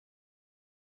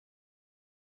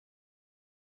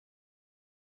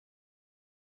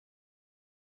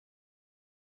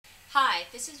Hi,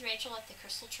 this is Rachel at the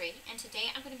Crystal Tree, and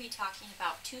today I'm going to be talking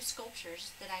about two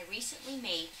sculptures that I recently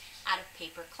made out of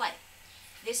paper clay.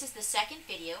 This is the second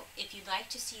video. If you'd like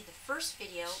to see the first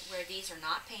video where these are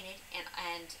not painted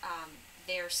and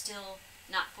they're still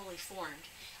not fully formed,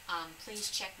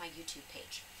 please check my YouTube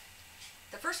page.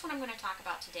 The first one I'm going to talk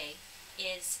about today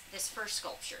is this first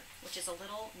sculpture, which is a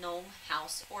little gnome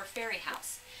house or fairy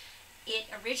house. It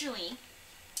originally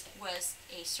was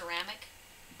a ceramic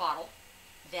bottle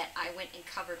that I went and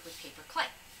covered with paper clay.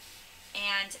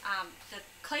 And the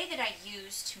clay that I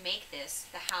used to make this,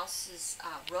 the house's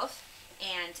roof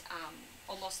and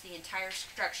almost the entire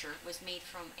structure, was made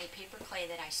from a paper clay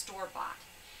that I store-bought.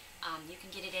 You can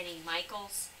get it at any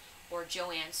Michael's or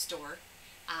Joann's store.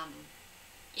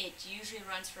 It usually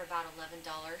runs for about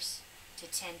 $11 to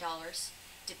 $10,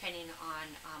 depending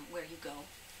on where you go.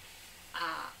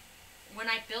 When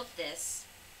I built this,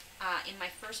 in my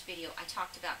first video, I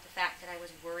talked about the fact that I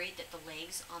was worried that the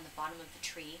legs on the bottom of the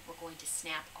tree were going to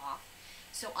snap off.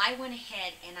 So I went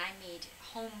ahead and I made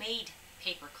homemade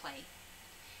paper clay,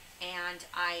 and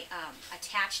I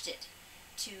attached it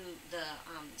to the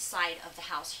side of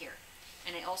the house here.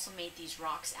 And I also made these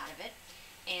rocks out of it,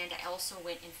 and I also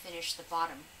went and finished the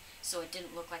bottom so it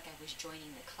didn't look like I was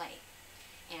joining the clay.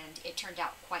 And it turned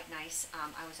out quite nice.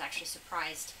 I was actually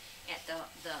surprised at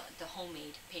the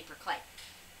homemade paper clay.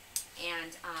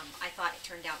 And I thought it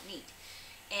turned out neat.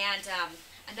 And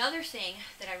another thing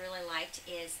that I really liked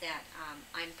is that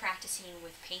I'm practicing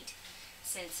with paint,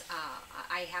 since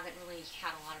I haven't really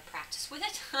had a lot of practice with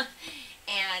it.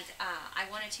 And I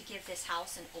wanted to give this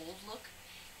house an old look,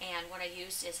 and what I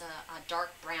used is a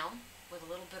dark brown with a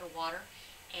little bit of water.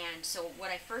 And so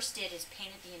what I first did is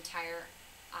painted the entire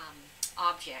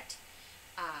object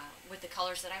with the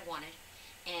colors that I wanted.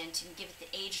 And to give it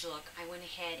the aged look, I went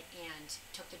ahead and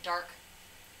took the dark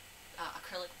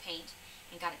acrylic paint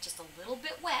and got it just a little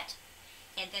bit wet,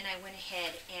 and then I went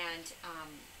ahead and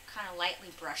kind of lightly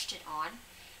brushed it on,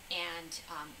 and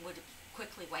would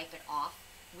quickly wipe it off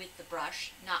with the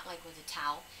brush, not like with a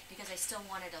towel, because I still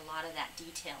wanted a lot of that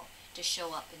detail to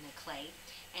show up in the clay.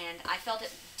 And I felt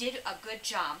it did a good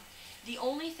job. The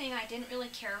only thing I didn't really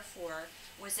care for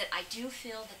was that I do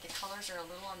feel that the colors are a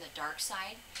little on the dark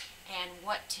side. And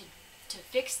what to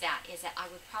fix that is that I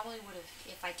would have,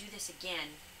 if I do this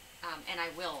again, and I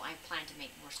will, I plan to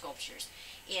make more sculptures,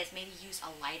 is maybe use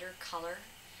a lighter color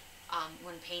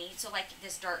when painting. So like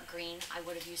this dark green, I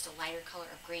would have used a lighter color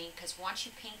of green, because once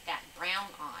you paint that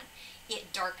brown on,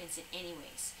 it darkens it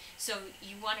anyways. So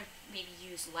you want to maybe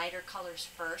use lighter colors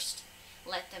first,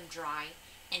 let them dry,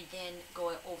 and then go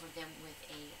over them with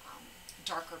a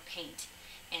darker paint,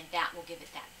 and that will give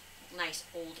it that nice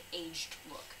old aged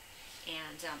look.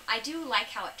 And I do like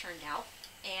how it turned out.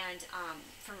 And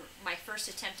for my first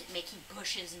attempt at making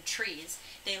bushes and trees,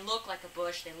 they look like a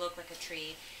bush, they look like a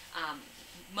tree.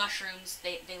 Mushrooms,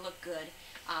 they look good.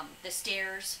 The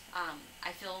stairs,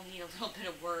 I feel need a little bit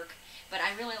of work, but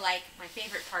I really like, my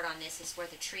favorite part on this is where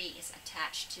the tree is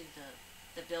attached to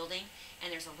the building,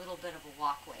 and there's a little bit of a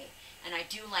walkway. And I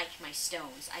do like my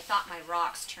stones. I thought my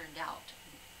rocks turned out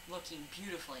looking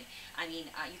beautifully. I mean,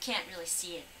 you can't really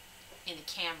see it in the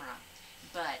camera,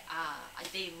 but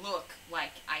they look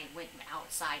like I went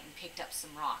outside and picked up some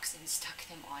rocks and stuck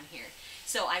them on here.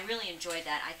 So I really enjoyed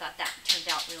that. I thought that turned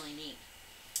out really neat.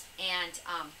 And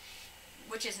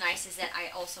which is nice is that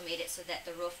I also made it so that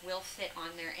the roof will fit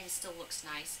on there and still looks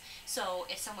nice. So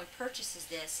if someone purchases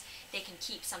this, they can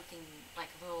keep something like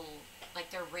little,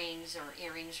 like their rings or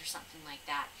earrings or something like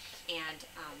that, and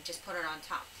just put it on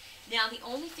top. Now, the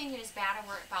only thing that is bad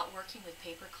about working with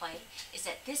paper clay is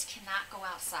that this cannot go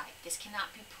outside. This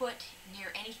cannot be put near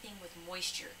anything with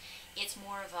moisture. It's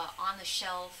more of a on the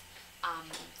shelf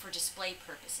for display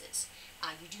purposes.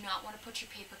 You do not want to put your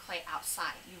paper clay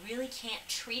outside. You really can't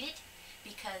treat it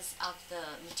because of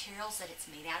the materials that it's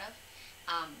made out of.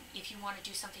 If you want to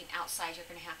do something outside, you're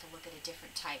going to have to look at a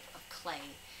different type of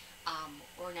clay,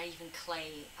 or not even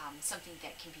clay, something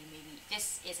that can be maybe,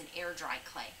 this is an air dry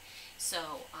clay.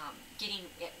 So getting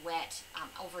it wet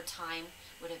over time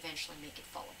would eventually make it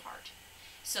fall apart.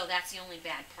 So that's the only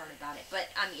bad part about it. But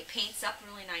it paints up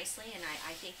really nicely, and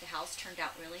I think the house turned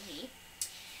out really neat.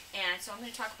 And so I'm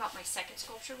going to talk about my second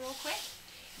sculpture real quick.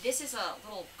 This is a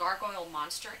little gargoyle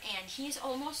monster, and he's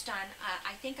almost done.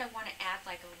 I think I want to add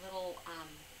like a little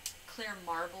clear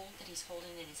marble that he's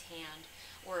holding in his hand,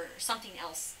 or something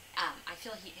else. I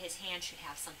feel his hand should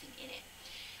have something in it.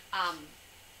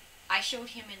 I showed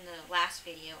him in the last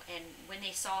video, and when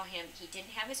they saw him, he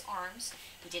didn't have his arms,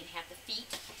 he didn't have the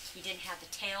feet, he didn't have the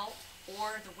tail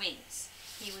or the wings.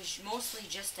 He was mostly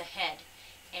just a head,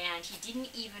 and he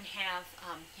didn't even have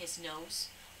his nose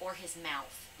or his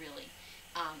mouth, really.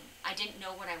 I didn't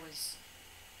know what I was.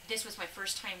 This was my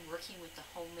first time working with the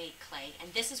homemade clay,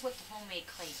 and this is what the homemade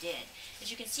clay did. As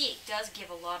you can see, it does give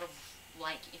a lot of,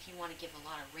 like, if you want to give a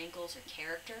lot of wrinkles or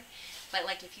character, but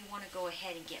like if you want to go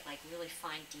ahead and get like really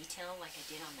fine detail like I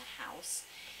did on the house,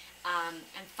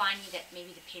 I'm finding that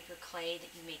maybe the paper clay that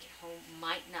you make at home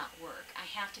might not work. I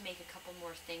have to make a couple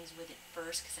more things with it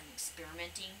first because I'm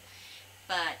experimenting,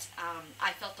 but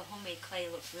I felt the homemade clay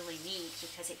looked really neat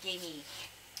because it gave me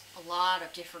a lot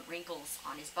of different wrinkles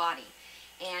on his body.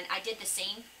 And I did the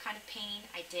same kind of painting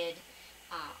I did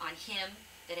on him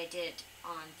that I did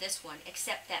on this one,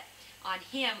 except that on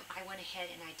him I went ahead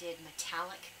and I did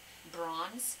metallic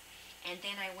bronze, and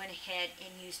then I went ahead and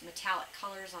used metallic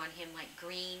colors on him like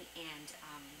green and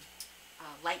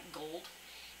light gold.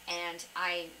 And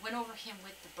I went over him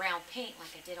with the brown paint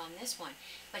like I did on this one,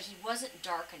 but he wasn't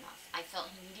dark enough. I felt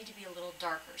he needed to be a little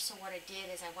darker. So what I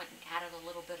did is I went and added a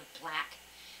little bit of black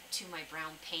to my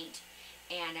brown paint,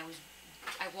 and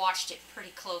I watched it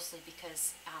pretty closely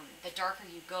because the darker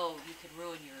you go, you could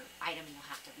ruin your item and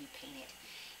you'll have to repaint it.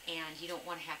 And you don't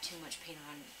want to have too much paint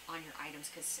on your items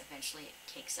because eventually it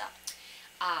cakes up.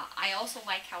 I also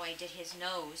like how I did his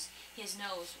nose. His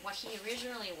nose, what he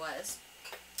originally was,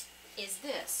 is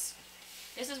this.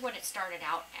 This is what it started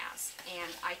out as.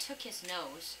 And I took his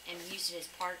nose and used it as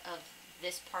part of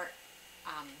this part,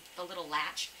 the little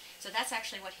latch. So that's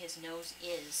actually what his nose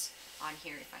is on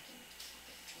here, if I can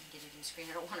get it in the screen.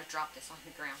 I don't want to drop this on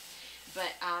the ground.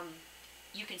 But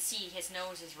you can see his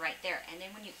nose is right there. And then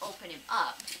when you open him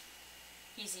up,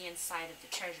 he's the inside of the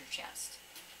treasure chest.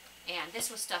 And this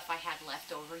was stuff I had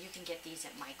left over. You can get these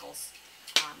at Michael's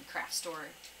craft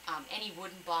store. Any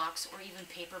wooden box or even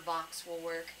paper box will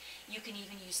work. You can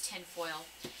even use tin foil.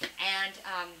 And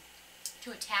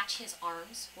to attach his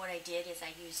arms, what I did is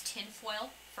I used tin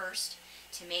foil first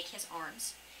to make his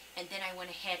arms. And then I went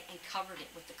ahead and covered it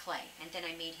with the clay. And then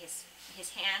I made his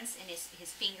hands and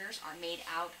his fingers are made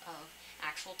out of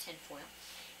actual tin foil.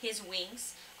 His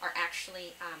wings are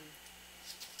actually,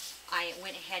 I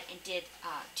went ahead and did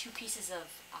 2 pieces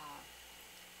of,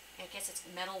 I guess it's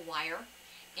metal wire.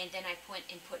 And then I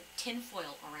put tin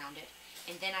foil around it.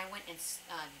 And then I went and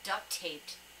duct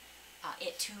taped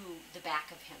it to the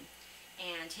back of him.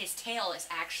 And his tail is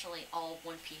actually all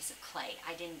 1 piece of clay.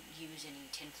 I didn't use any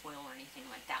tin foil or anything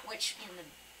like that, which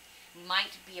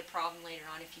might be a problem later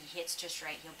on. If he hits just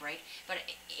right, he'll break. But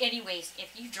anyways,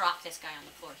 if you drop this guy on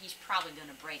the floor, he's probably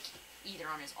going to break either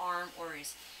on his arm or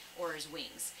his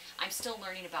wings. I'm still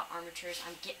learning about armatures.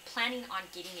 I'm planning on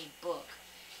getting a book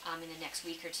in the next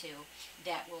week or 2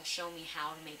 that will show me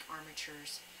how to make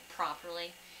armatures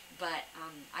properly. But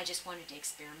I just wanted to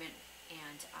experiment.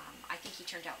 And I think he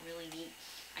turned out really neat.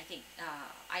 I think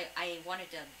I wanted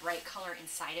a bright color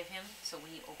inside of him, so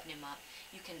when you open him up,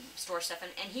 you can store stuff in.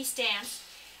 And he stands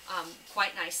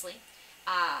quite nicely.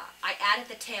 I added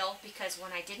the tail because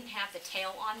when I didn't have the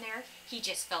tail on there, he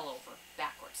just fell over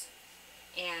backwards.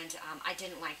 And I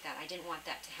didn't like that. I didn't want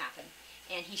that to happen.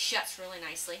 And he shuts really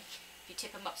nicely. If you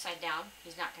tip him upside down,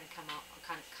 he's not going to come out,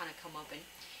 kind of come open.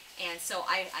 And so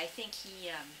I think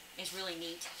he is really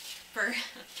neat.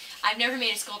 I've never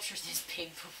made a sculpture this big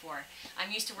before. I'm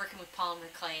used to working with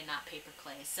polymer clay and not paper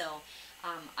clay. So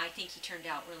I think he turned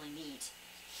out really neat.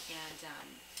 And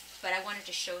but I wanted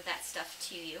to show that stuff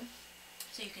to you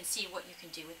so you can see what you can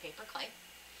do with paper clay.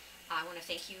 I want to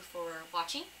thank you for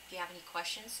watching. If you have any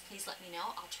questions, please let me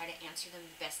know. I'll try to answer them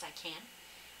the best I can.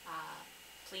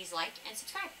 Please like and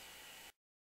subscribe.